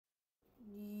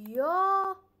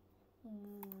Yo.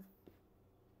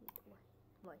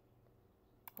 Wait.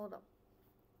 Hold up.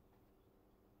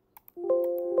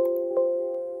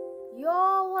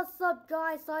 Yo, what's up,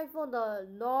 guys? Sorry for the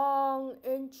long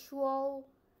intro.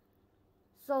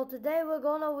 So today we're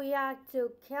gonna react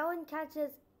to Karen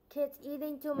catches kids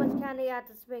eating too much candy at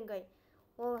the spring break.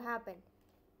 What will happen?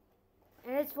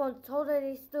 And it's from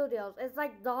Totally Studios. It's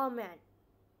like Dollman.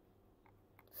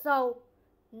 So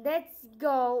let's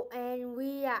go and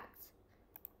react.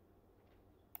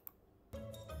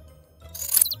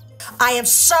 I am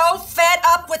so fed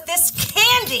up with this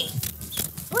candy.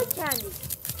 What candy?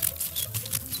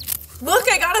 Look,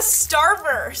 I got a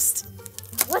Starburst.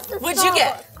 What's the What'd you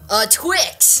get? A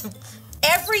Twix.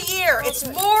 Every year, it's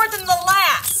more than the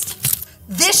last.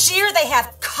 This year, they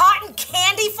have cotton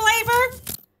candy flavor.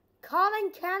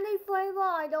 Cotton candy flavor?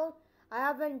 I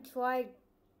haven't tried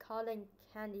cotton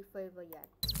candy flavor yet.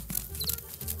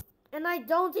 And I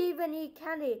don't even eat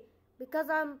candy because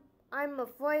I'm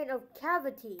afraid of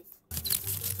cavities.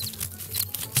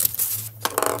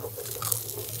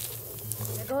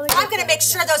 I'm gonna make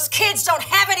sure those kids don't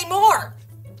have any more.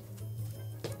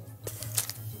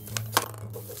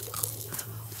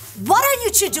 What are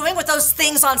you two doing with those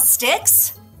things on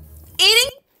sticks?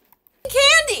 Eating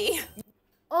candy.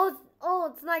 Oh,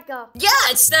 it's like a... Yeah,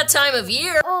 it's that time of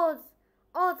year.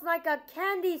 it's like a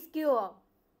candy skewer.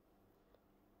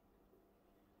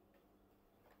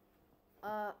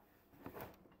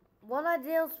 What are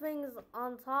those things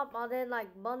on top? Are they like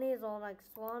bunnies or like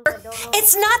swans? I don't know.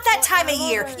 It's not that time of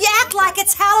year. You act like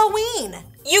it's Halloween.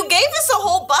 You gave us a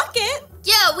whole bucket.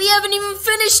 Yeah, we haven't even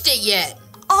finished it yet.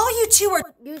 All you two are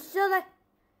You should have...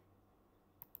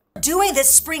 doing this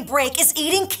spring break is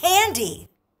eating candy.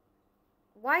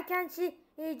 Why can't she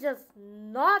just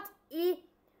not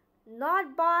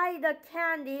buy the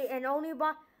candy and only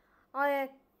buy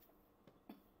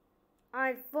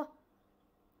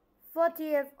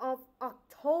 30th of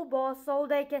October so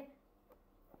they can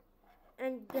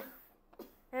and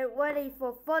ready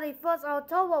for 31st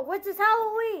October, which is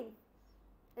Halloween,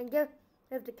 and give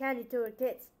the candy to the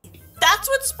kids. That's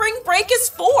what spring break is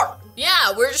for.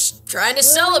 Yeah, we're just trying to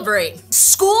celebrate.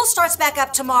 School starts back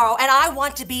up tomorrow, and I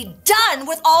want to be done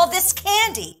with all this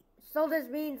candy. So this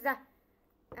means that,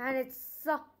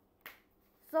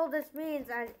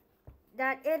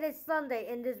 that it is Sunday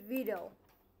in this video.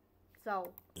 So.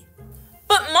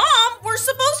 But Mom, we're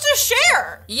supposed to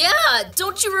share. Yeah,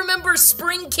 don't you remember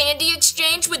spring candy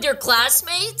exchange with your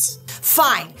classmates?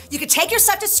 Fine, you can take your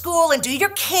stuff to school and do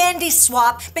your candy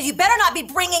swap, but you better not be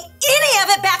bringing any of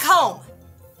it back home.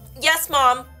 Yes,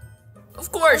 Mom.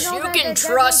 Of course, you can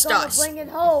trust us. Bring it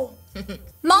home.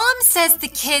 Mom says the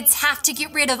kids have to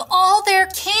get rid of all their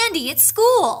candy at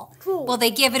school. Cool. Will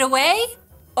they give it away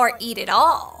or eat it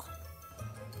all?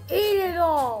 Eat it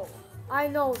all. I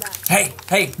know that.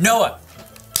 Hey, Noah.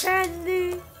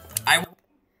 Candy.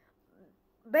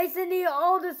 Basically,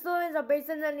 all the students are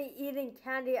basically eating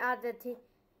candy at the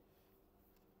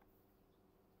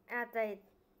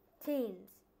teens.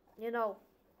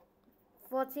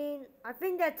 14. I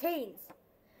think they're teens.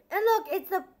 And look, it's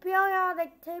the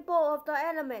periodic table of the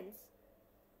elements.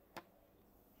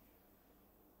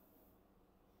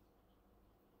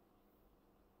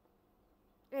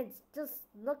 And just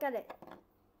look at it.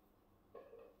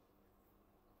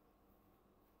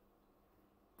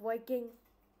 Breaking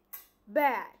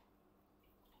Bad.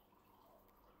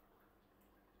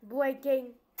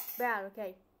 Breaking Bad,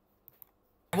 okay.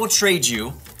 I will trade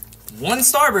you 1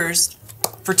 Starburst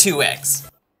for 2 eggs.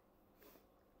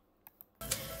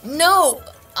 No,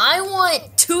 I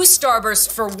want 2 Starbursts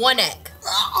for 1 egg.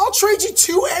 I'll trade you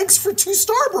 2 eggs for 2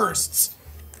 Starbursts.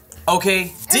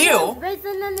 Okay, deal.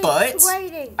 But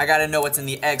trading. I gotta know what's in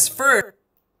the eggs first,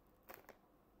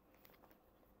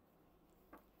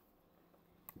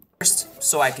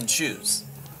 so I can choose.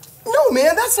 No,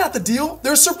 man, that's not the deal.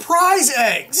 They're surprise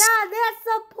eggs. Yeah, they're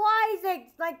surprise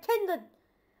eggs, like Kinder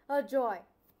Joy.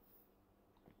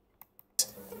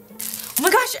 Oh my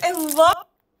gosh, I love...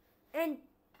 And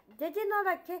did you know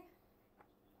that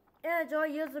Kinder Joy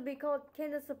used to be called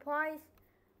Kinder Surprise?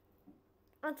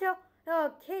 Until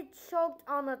a kid choked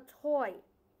on a toy,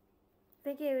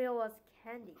 thinking it was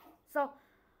candy. So,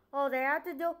 they had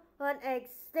to do an egg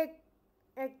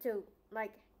to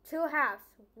like 2 halves.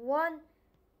 One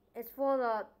is for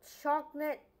the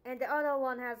chocolate, and the other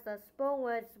one has the spoon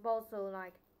where it's supposed to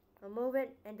like remove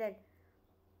it, and then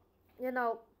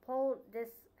pull this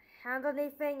handle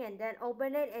thing, and then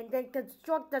open it, and then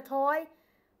construct the toy,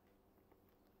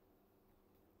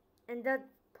 and then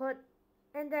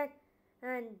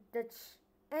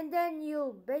and then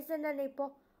you basically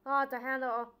pull out the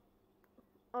handle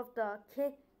of the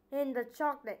in the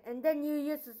chocolate, and then you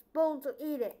use a spoon to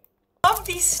eat it. Love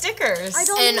these stickers. I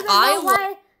don't And even I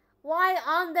know why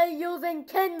aren't they using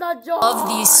Kinder Joy? Love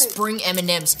these spring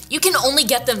M&Ms. You can only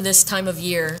get them this time of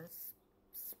year.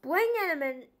 Spring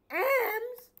M&Ms?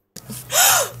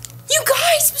 You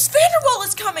guys, Miss Vanderwall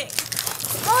is coming.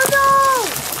 Oh no!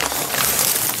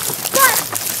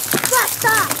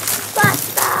 Basta!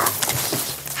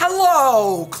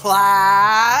 Hello,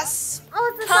 class.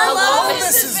 Oh, it's the Hello,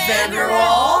 Mrs. Mrs.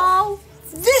 Vanderwall.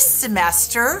 This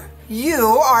semester,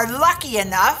 you are lucky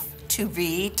enough to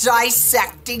be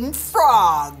dissecting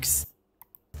frogs.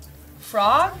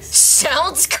 Frogs?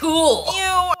 Sounds cool.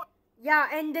 You. Yeah,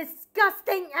 and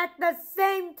disgusting at the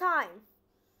same time.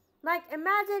 Like,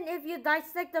 imagine if you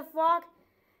dissect a frog,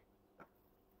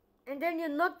 and then you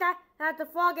look at the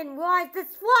frog and realize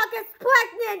this frog is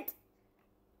pregnant!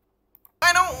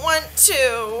 I don't want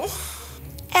to.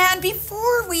 And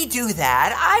before we do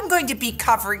that, I'm going to be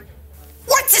covering...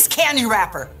 What's this candy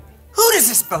wrapper? Who does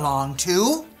this belong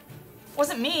to?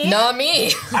 Wasn't me. Not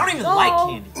me. I don't even like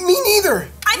candy. Me neither.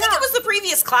 I think it was the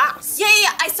previous class. Yeah,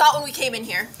 I saw it when we came in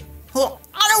here. Well,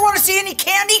 I don't want to see any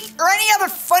candy or any other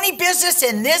funny business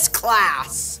in this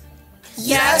class.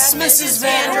 Yes, Mrs.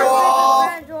 Vanderwall.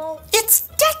 Vandal. It's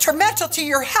detrimental to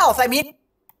your health. I mean,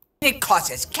 it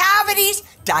causes cavities,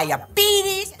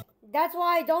 diabetes. That's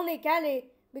why I don't eat candy,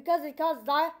 because it causes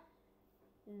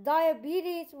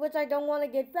diabetes, which I don't want to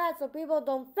get fat, so people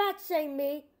don't fat shame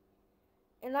me.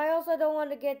 And I also don't want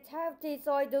to get cavities,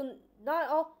 so I do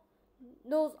not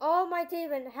lose all my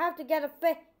teeth and have to get a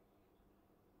fake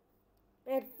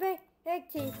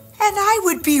teeth. And I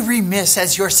would be remiss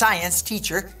as your science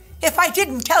teacher if I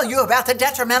didn't tell you about the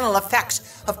detrimental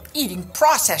effects of eating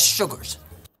processed sugars.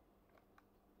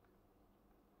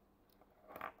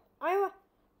 I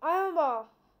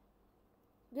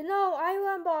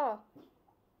remember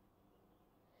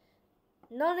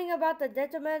learning about the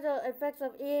detrimental effects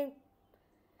of eating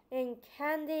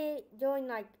candy during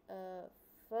like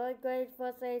third grade,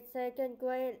 first grade, second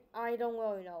grade. I don't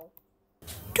really know.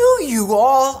 Do you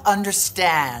all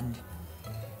understand?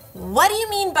 What do you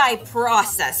mean by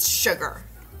processed sugar?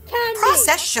 Candy!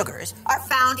 Processed sugars are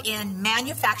found in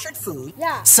manufactured food,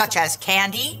 Yeah. such as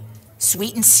candy,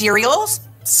 sweetened cereals,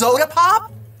 soda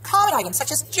pop, common items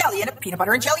such as jelly and a peanut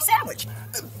butter and jelly sandwich.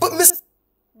 But Miss...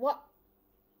 What?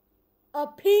 A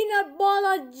peanut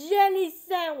butter jelly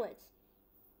sandwich?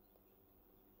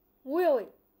 Really?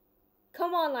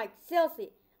 Come on, like,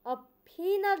 seriously. A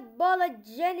peanut butter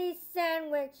jelly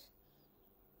sandwich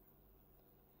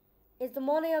is the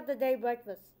morning of the day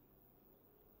breakfast.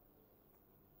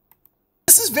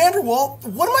 Mrs. Vanderwall,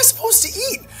 what am I supposed to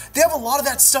eat? They have a lot of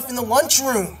that stuff in the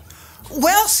lunchroom.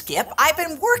 Well, Skip, I've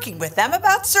been working with them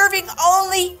about serving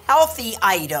only healthy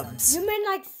items. You mean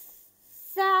like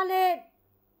salad?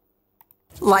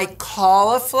 Like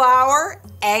cauliflower,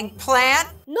 eggplant.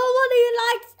 Nobody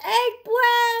likes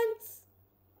eggplants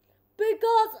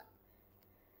because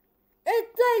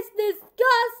it tastes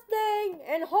disgusting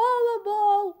and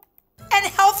horrible. And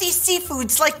healthy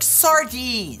seafoods like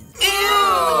sardines.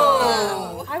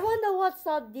 I wonder what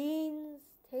sardines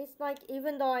taste like,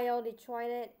 even though I already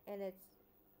tried it and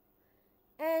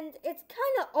it's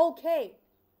kind of okay.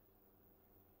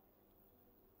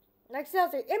 Like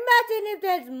seriously, imagine if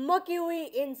there's mercury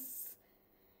in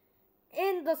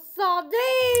the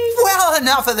sardines. Well,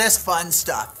 enough of this fun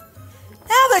stuff.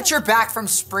 Now that you're back from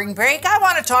spring break, I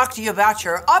want to talk to you about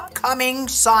your upcoming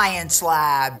science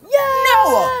lab. Yes!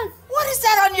 Noah, what is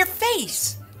that on your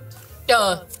face?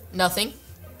 Nothing.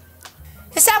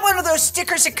 Is that one of those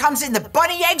stickers that comes in the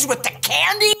bunny eggs with the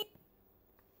candy?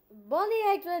 Bunny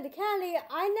eggs with the candy.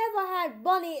 I never had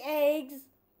bunny eggs.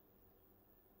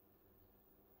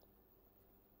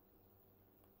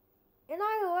 And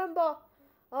I remember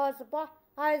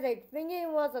surprising thinking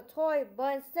it was a toy,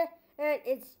 but instead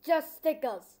it's just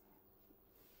stickers.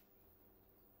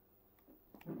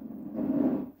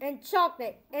 And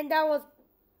chocolate. And that was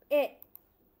it.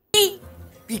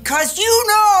 Because you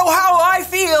know how I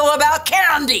feel about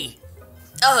candy.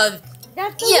 That's the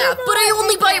Yeah, reason but why I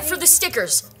only hate buy it candy. for the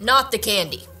stickers, not the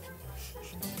candy.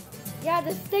 Yeah,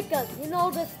 the stickers. You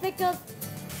know the stickers?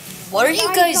 What are you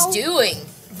I guys don't- doing?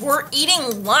 We're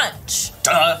eating lunch.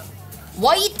 Duh.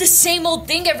 Why eat the same old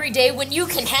thing every day when you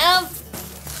can have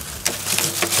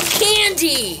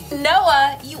candy?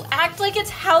 Noah, you act like it's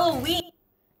Halloween.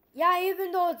 Yeah,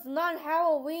 even though it's not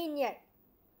Halloween yet.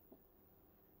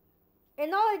 And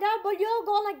not only that, but you're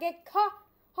gonna get caught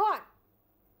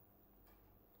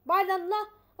by the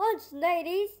lunch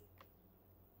ladies.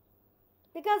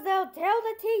 Because they'll tell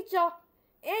the teacher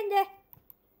in the...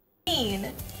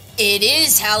 It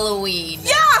is Halloween.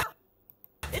 Yeah!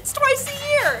 It's twice a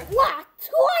year. What?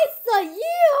 Twice a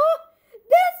year?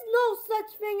 There's no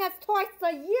such thing as twice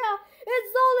a year.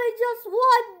 It's only just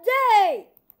one day.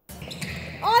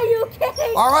 Are you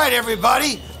kidding? All right,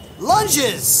 everybody.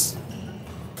 Lunges.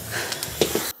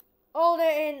 Oh,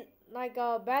 they're in like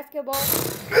a basketball.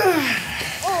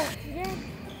 Oh, yeah.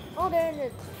 Oh, they're in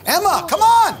it. Emma, come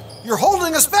on. You're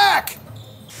holding us back.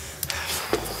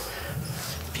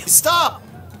 Stop.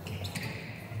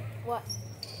 What?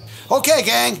 Okay,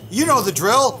 gang. You know the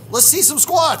drill. Let's see some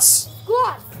squats.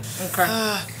 Squats.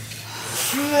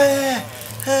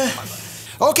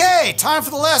 Okay, time for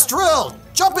the last drill.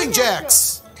 Jumping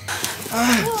jacks.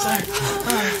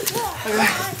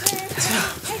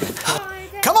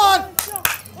 Come on.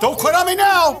 Don't quit on me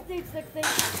now.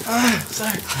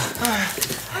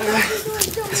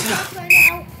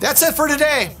 That's it for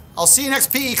today. I'll see you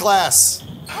next PE class.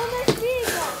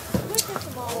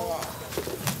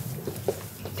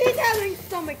 She's having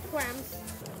stomach cramps.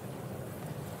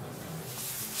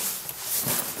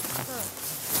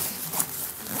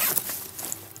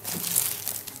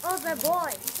 Oh, that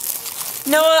boy.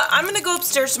 Noah, I'm gonna go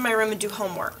upstairs to my room and do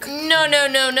homework.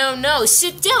 No.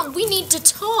 Sit down. We need to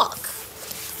talk.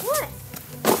 What?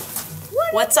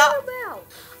 What's is up? that about?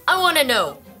 I want to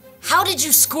know, how did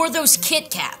you score those Kit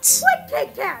Kats? What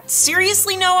Kit Kats?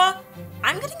 Seriously, Noah?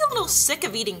 I'm getting a little sick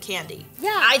of eating candy.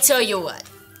 Yeah. I tell you what,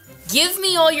 give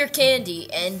me all your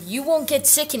candy and you won't get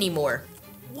sick anymore.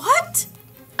 What?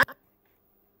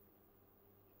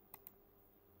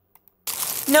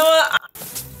 Noah,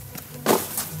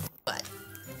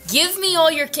 Give me all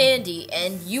your candy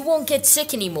and you won't get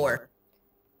sick anymore.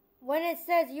 When it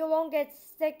says you won't get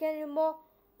sick anymore,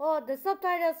 oh, the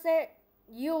subtitle said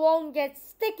you won't get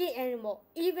sticky anymore.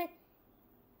 Even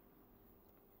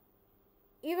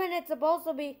it's supposed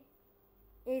to be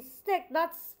a stick,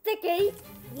 not sticky.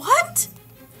 what?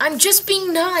 I'm just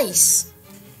being nice.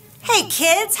 Hey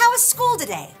kids, how was school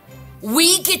today?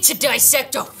 We get to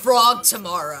dissect a frog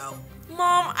tomorrow.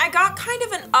 Mom, I got kind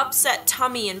of an upset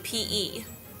tummy in PE.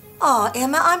 Oh,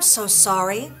 Emma, I'm so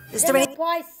sorry. Is there Then anything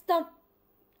apply stump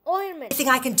ointment.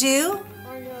 I can do?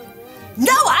 Oh, no.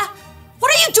 Noah,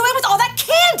 what are you doing with all that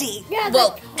candy? Yeah,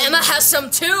 Well, Emma has some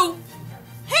too.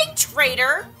 Hey,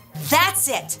 traitor! That's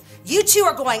it. You two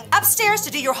are going upstairs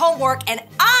to do your homework, and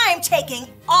I'm taking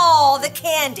all the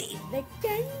candy. the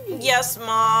candy. Yes,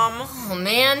 Mom. Oh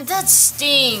man, that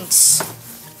stinks.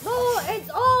 No, it's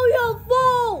all your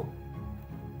fault.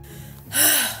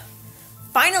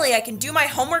 Finally, I can do my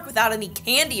homework without any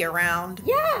candy around.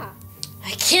 Yeah.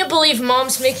 I can't believe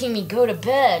Mom's making me go to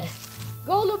bed.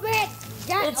 Go to bed.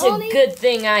 Got It's a good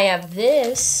thing I have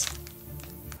this.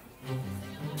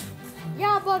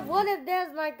 Yeah, but what if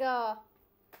there's like a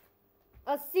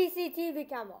CCTV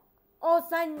camera? Oh,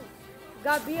 San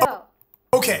Gabriel.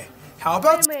 Okay, how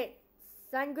about Wait a minute.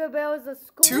 San Gabriel is a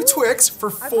school? 2 Twix for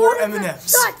I 4 thought it was a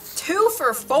M&Ms? church. 2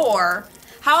 for 4.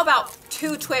 How about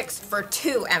 2 Twix for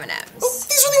 2 M&Ms? Oh,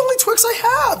 these are the only Twix I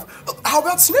have. How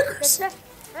about Snickers?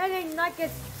 That ain't like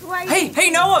it's straight. Hey,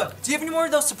 Noah, do you have any more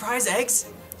of those surprise eggs?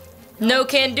 No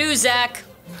can do, Zach.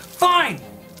 Fine.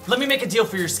 Let me make a deal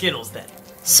for your Skittles then.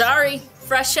 Sorry,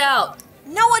 fresh out.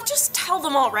 Noah, just tell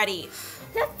them already.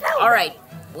 Just tell All right,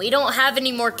 we don't have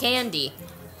any more candy.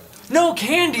 No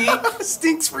candy?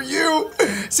 Stinks for you.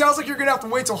 Sounds like you're gonna have to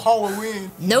wait till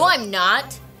Halloween. No, I'm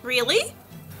not. Really?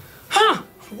 Huh?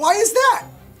 Why is that?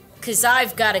 'Cause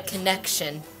I've got a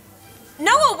connection.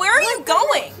 Noah, where are you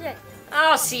going? Shit.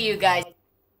 I'll see you guys.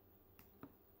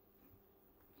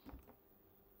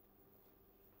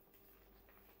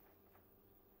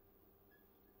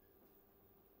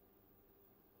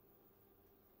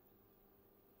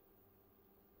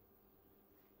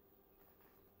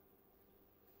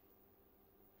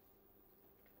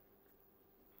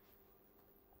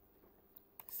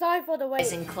 Sorry for the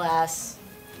wait. In class.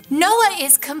 Noah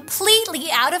is completely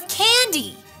out of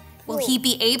candy. Will he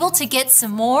be able to get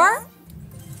some more?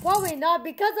 Probably not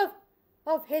because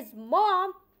of his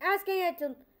mom asking him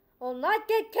to not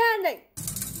get candy.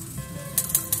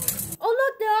 Oh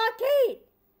look, the arcade.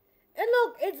 And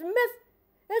look, it's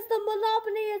the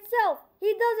Monopoly itself.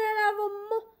 He doesn't have a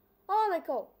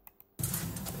monocle.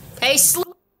 Hey,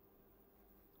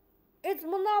 It's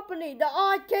Monopoly, the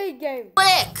arcade game.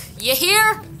 Slick, you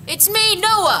here? It's me,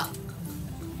 Noah.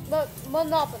 But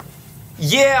Monopoly.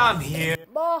 Yeah, I'm here.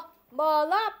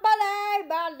 Monopoly.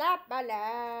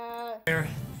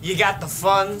 You got the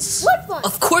funds? What fun?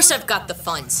 Of course I've got the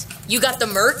funds. You got the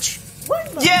merch? What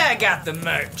fun? Yeah, I got the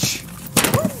merch.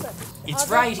 What fun? It's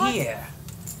the right fun- here.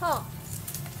 Huh.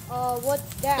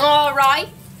 What's that? All right,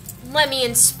 let me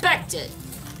inspect it.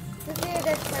 Is it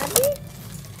a candy?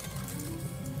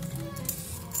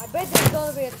 bet there's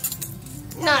gonna be a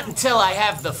Not until I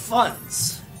have the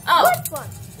funds. Oh, what one.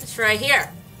 it's right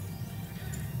here.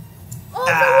 Oh,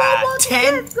 the robot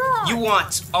 10? is gone. You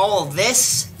want all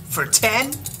this for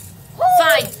 10?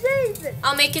 Holy Fine. Jesus.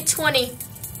 I'll make it 20.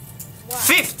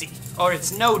 50, or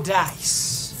it's no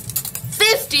dice.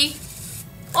 50?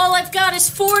 All I've got is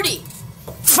 40.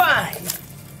 Fine.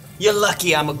 You're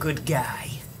lucky I'm a good guy.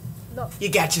 No. You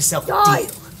got yourself a Die.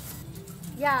 deal.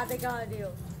 Yeah, they got a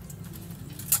deal.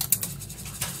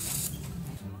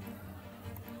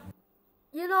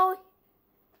 You know,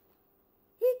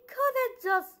 he could have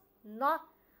just not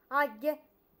get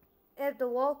if the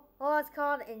Roblox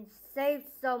card and saved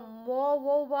some more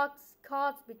Roblox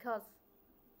cards because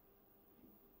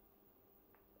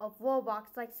of Roblox.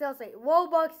 Like seriously,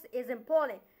 Roblox is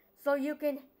important, so you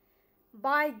can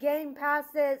buy game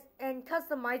passes and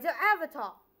customize your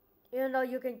avatar. Even though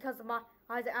you can customize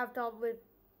your avatar with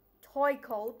toy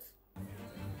codes.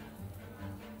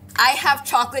 I have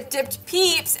chocolate dipped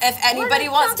peeps if anybody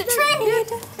wants to trade.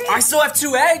 I still have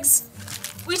 2 eggs.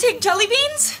 We take jelly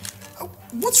beans?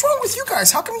 What's wrong with you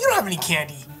guys? How come you don't have any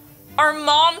candy? Our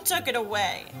mom took it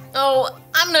away. Oh,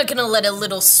 I'm not gonna let a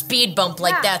little speed bump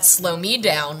like Yeah. that slow me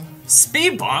down.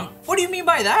 Speed bump? What do you mean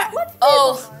by that?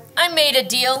 Oh, I made a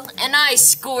deal and I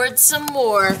scored some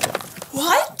more.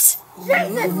 What?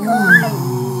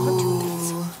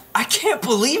 I can't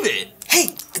believe it.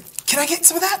 Hey, can I get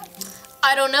some of that?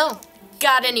 I don't know.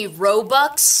 Got any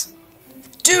Robux?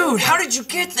 Dude, how did you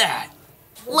get that?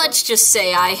 Let's just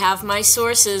say I have my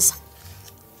sources.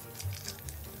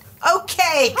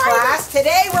 Okay, class,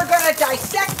 today we're gonna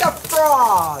dissect a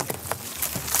frog.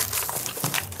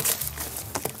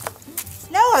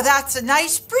 Noah, that's a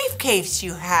nice briefcase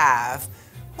you have.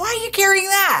 Why are you carrying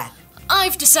that?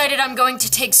 I've decided I'm going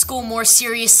to take school more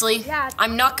seriously. Yeah.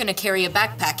 I'm not gonna carry a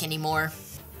backpack anymore.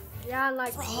 Yeah,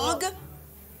 like Frog?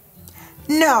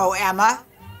 No, Emma.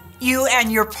 You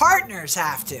and your partners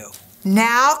have to.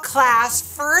 Now, class,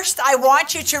 first I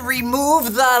want you to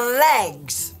remove the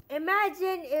legs.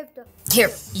 Imagine if the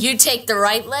Here, you take the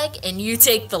right leg and you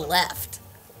take the left.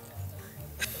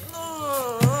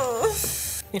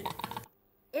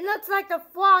 it looks like the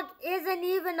frog isn't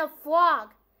even a frog.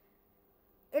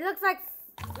 It looks like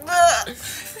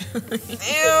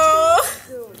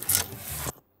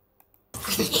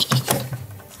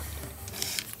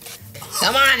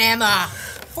Come on, Emma.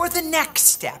 For the next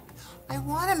step, I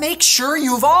want to make sure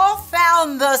you've all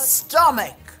found the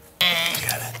stomach.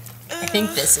 I think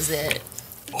this is it.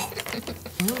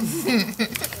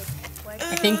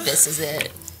 I think this is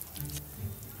it.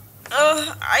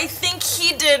 I think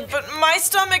he did, but my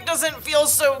stomach doesn't feel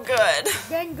so good.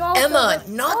 then go Emma, to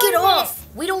the knock it toilet. off.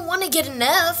 We don't want to get an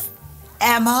F.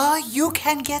 Emma, you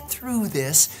can get through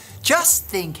this. Just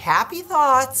think happy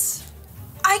thoughts.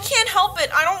 I can't help it.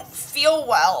 I don't feel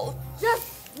well. Just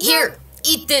Here,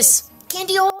 eat this.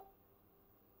 Candy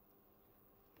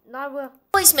not well.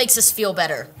 always makes us feel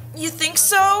better. You think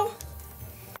so?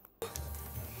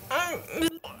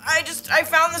 I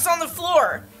found this on the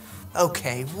floor.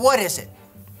 Okay, what is it?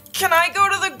 Can I go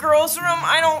to the girls' room?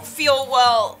 I don't feel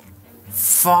well.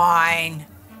 Fine.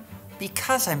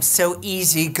 Because I'm so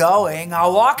easygoing,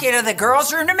 I'll walk into the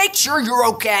girls' room to make sure you're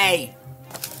okay.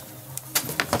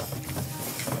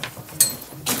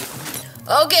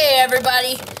 Okay,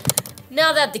 everybody.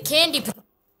 Now that the candy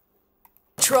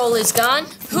patrol is gone,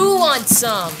 who wants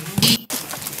some?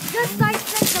 Just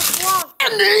dissect the frog.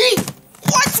 Candy?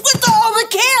 What's with all the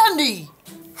candy?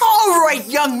 All right,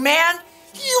 young man.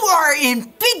 You are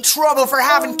in big trouble for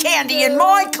having candy in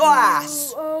my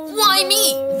class. Why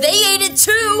me? They ate it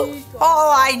too.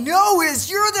 All I know is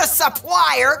you're the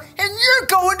supplier and you're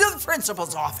going to the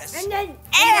principal's office.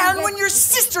 And when your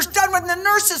sister's done with the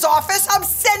nurse's office, I'm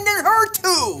sending her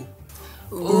too.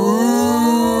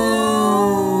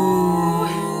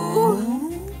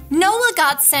 Noah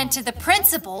got sent to the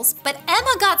principal's, but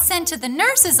Emma got sent to the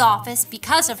nurse's office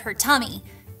because of her tummy.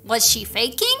 Was she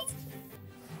faking?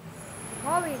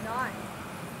 Probably not.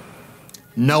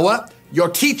 Noah, your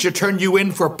teacher turned you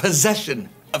in for possession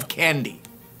of candy.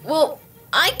 Well,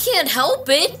 I can't help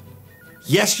it.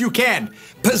 Yes, you can.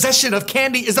 Possession of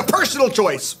candy is a personal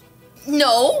choice.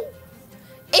 No.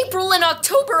 April and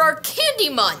October are candy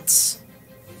months.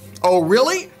 Oh,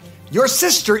 really? Your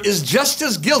sister is just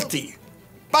as guilty.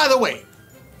 By the way,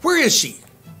 where is she?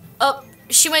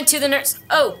 She went to the nurse.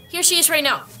 Oh, here she is right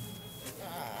now.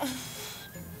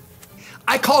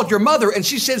 I called your mother and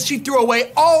she said she threw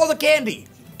away all the candy.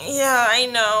 Yeah, I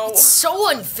know. It's so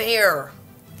unfair.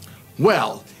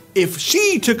 Well, if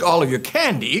she took all of your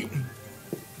candy,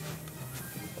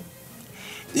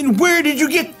 then where did you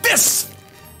get this?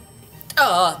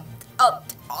 I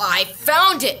I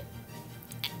found it.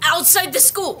 Outside the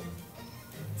school.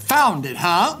 Found it,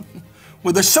 huh?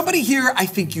 Well, there's somebody here I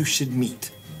think you should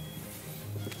meet.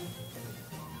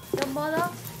 Your mother?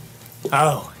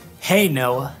 Oh, hey,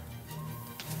 Noah.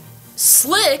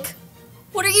 Slick?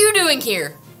 What are you doing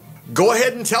here? Go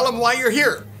ahead and tell him why you're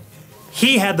here.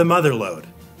 He had the mother load.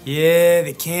 Yeah,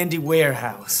 the candy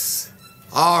warehouse.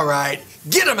 All right,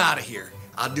 get him out of here.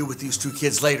 I'll deal with these two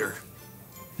kids later.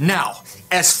 Now,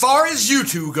 as far as you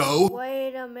two go...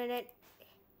 Wait a minute.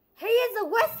 He is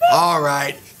arrested? All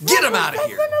right, get him out of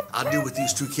here. I'll deal with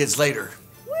these two kids later.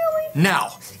 Really?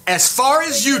 Now, as far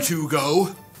as you two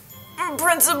go...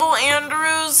 Principal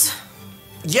Andrews?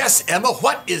 Yes, Emma,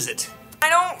 what is it? I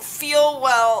don't feel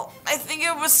well. I think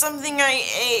it was something I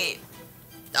ate.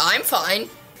 I'm fine.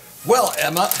 Well,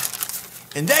 Emma,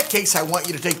 in that case, I want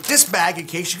you to take this bag in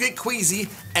case you get queasy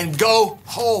and go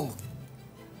home.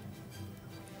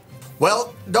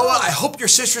 Well, Noah, I hope your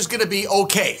sister's gonna be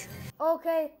okay.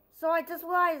 Okay, so I just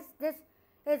realized this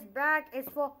bag is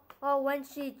for when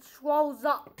she throws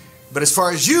up. But as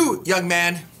far as you, young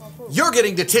man, you're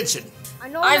getting detention.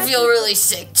 I feel really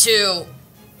sick, too.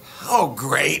 Oh,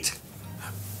 great.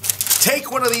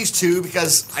 Take one of these two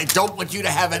because I don't want you to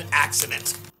have an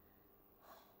accident.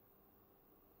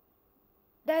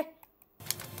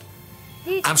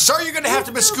 I'm sorry you're going to have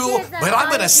to miss school, but I'm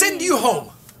going to send you home.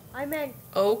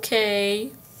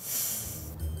 Okay.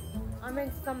 I'm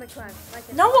in stomach cramp.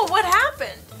 Noah, what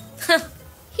happened?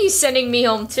 He's sending me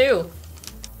home, too.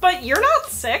 But you're not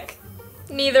sick.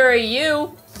 Neither are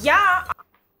you. Yeah.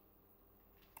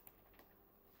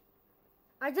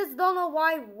 I just don't know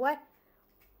why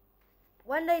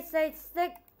when they say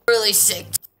sick. Really sick.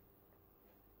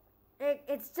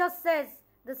 It just says,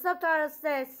 the subtitle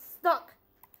says stuck.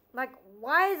 Like,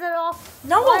 why is it all...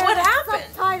 Noah, what happened?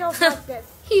 Subtitles like this?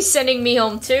 He's sending me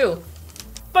home, too.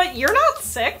 But you're not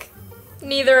sick.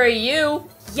 Neither are you.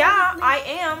 Yeah, I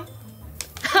am.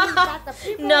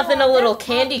 Nothing a little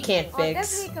candy can't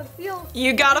fix.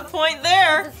 You got a point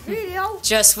there.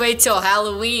 Just wait till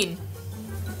Halloween.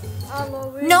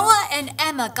 Noah and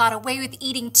Emma got away with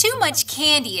eating too much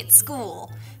candy at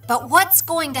school. But what's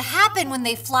going to happen when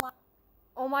they fly?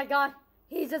 Oh my god,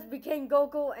 he just became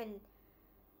Goku and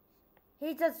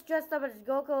he just dressed up as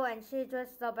Goku and she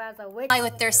dressed up as a witch.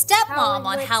 With their stepmom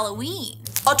on Halloween.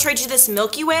 I'll trade you this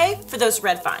Milky Way for those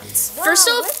red vines. Wow, First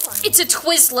off, it's a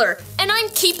Twizzler, and I'm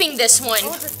keeping this one.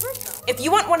 If you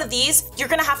want one of these, you're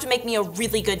gonna have to make me a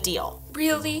really good deal.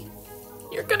 Really?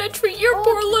 You're gonna treat your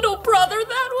poor little brother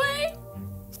that way?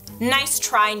 Nice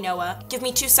try, Noah. Give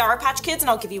me 2 Sour Patch Kids and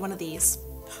I'll give you one of these.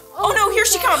 Oh no, here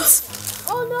she comes.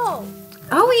 Oh no.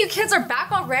 Oh, you kids are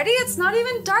back already? It's not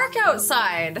even dark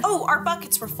outside. Oh, our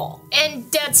buckets were full. And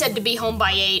Dad said to be home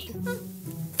by 8.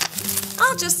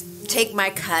 I'll just take my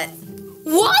cut.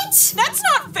 What? That's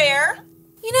not fair.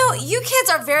 You know, you kids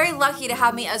are very lucky to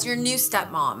have me as your new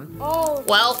stepmom. Oh.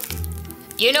 Well,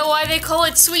 you know why they call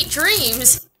it Sweet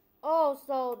Dreams. Oh,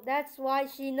 so that's why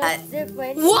she knows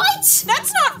different. What?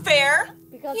 That's not fair.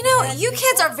 Because you know, you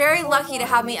kids are very lucky to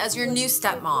have me as your new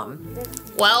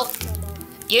stepmom. Well,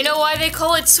 you know why they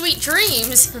call it Sweet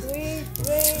Dreams. Sweet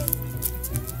dreams.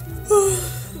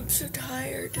 I'm so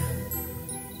tired.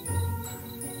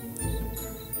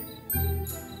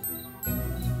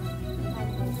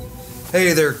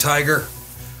 Hey there, Tiger.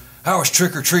 How was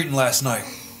trick-or-treating last night?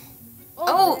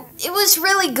 Oh, it was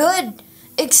really good.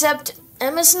 Except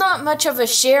Emma's not much of a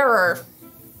sharer.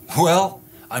 Well,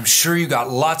 I'm sure you got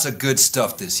lots of good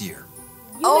stuff this year.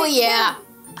 Oh yeah,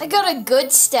 I got a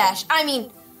good stash.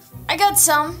 I got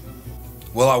some.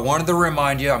 Well, I wanted to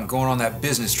remind you I'm going on that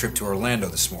business trip to Orlando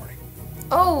this morning.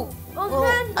 Oh, well,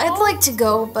 I'd like to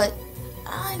go, but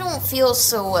I don't feel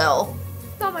so well.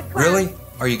 Really?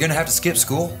 Are you gonna have to skip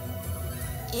school?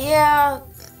 Yeah,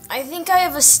 I think I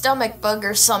have a stomach bug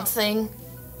or something.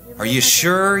 Are you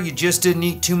sure you just didn't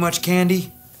eat too much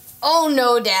candy? Oh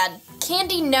no, Dad.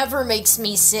 Candy never makes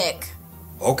me sick.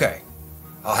 Okay.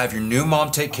 I'll have your new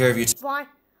mom take care of you. Why?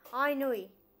 I knew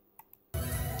it.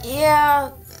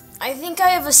 Yeah, I think I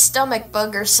have a stomach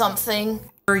bug or something.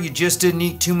 You just didn't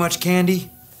eat too much candy?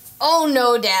 Oh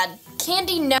no, Dad.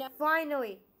 Candy never...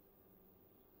 Finally.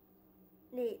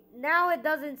 Now it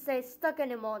doesn't say stuck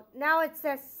anymore. Now it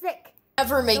says sick.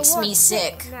 Never makes me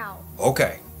sick. Now.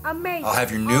 Okay. Amazing. I'll have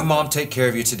your new mom take care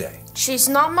of you today. She's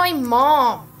not my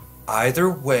mom. Either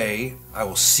way, I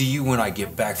will see you when I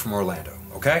get back from Orlando,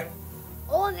 okay?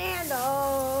 Orlando.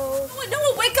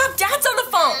 Noah, wake up. Dad's on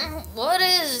the phone. What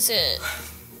is it?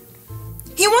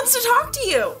 He wants to talk to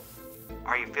you.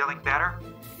 Are you feeling better?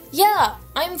 Yeah,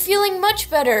 I'm feeling much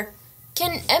better.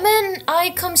 Can Emma and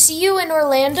I come see you in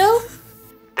Orlando?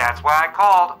 Dad That's why I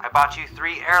called. I bought you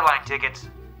 3 airline tickets.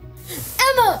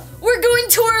 Emma, we're going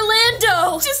to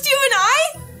Orlando. Just you and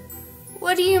I?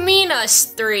 What do you mean, us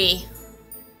 3?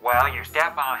 Well, your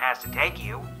stepmom has to take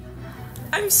you.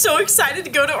 I'm so excited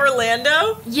to go to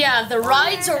Orlando. Yeah, the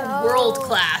rides are world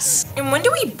class. And when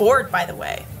do we board, by the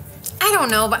way? I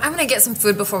don't know, but I'm gonna get some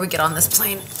food before we get on this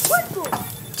plane. What food?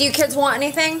 Do you kids want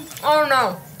anything? Oh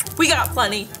no. We got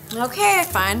plenty. Okay,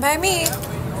 fine by me.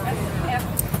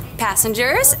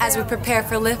 Passengers, as we prepare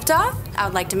for liftoff, I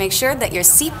would like to make sure that your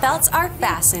seatbelts are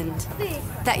fastened,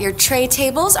 that your tray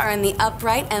tables are in the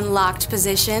upright and locked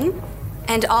position,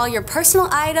 and all your personal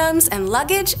items and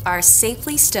luggage are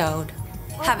safely stowed.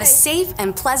 Have a safe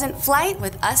and pleasant flight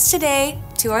with us today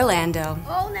to Orlando.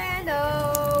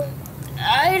 Orlando.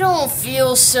 I don't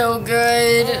feel so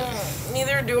good.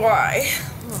 Neither do I.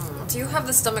 Do you have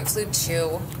the stomach flu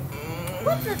too?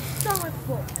 What's the stomach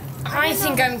flu? I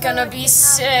think I'm gonna be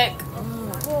sick.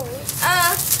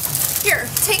 Here,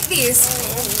 take these.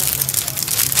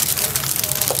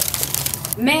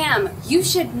 Ma'am, you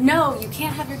should know you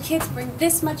can't have your kids bring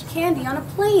this much candy on a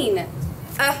plane.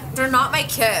 They're not my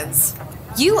kids.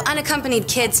 You unaccompanied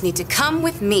kids need to come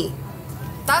with me.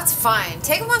 That's fine.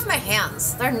 Take them off my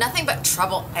hands. They're nothing but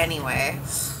trouble anyway.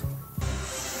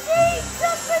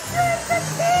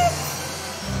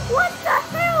 What the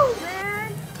hell,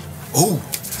 man? Oh,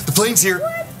 the plane's here.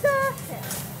 What the hell?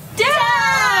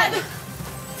 Dad!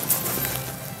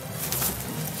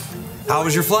 How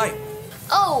was your flight?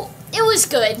 Oh, it was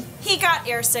good. He got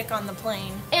airsick on the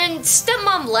plane. And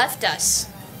stepmom left us.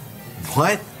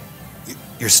 What?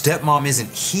 Your stepmom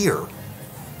isn't here.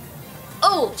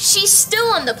 Oh, she's still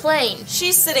on the plane.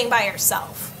 She's sitting by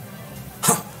herself.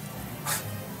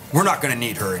 We're not gonna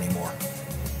need her anymore.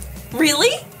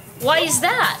 Really? Why is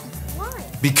that? Why?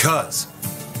 Because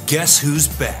guess who's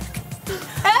back?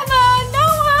 Emma,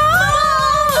 Noah!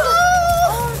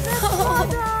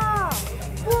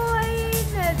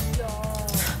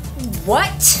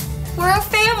 What? We're a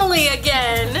family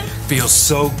again. Feels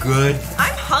so good.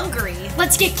 I'm hungry.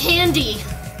 Let's get candy.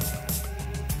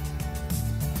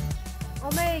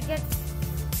 Or maybe get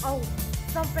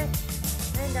something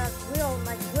and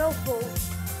real food.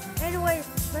 Anyways,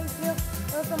 thank you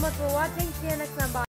so much for watching. See you next time. Bye.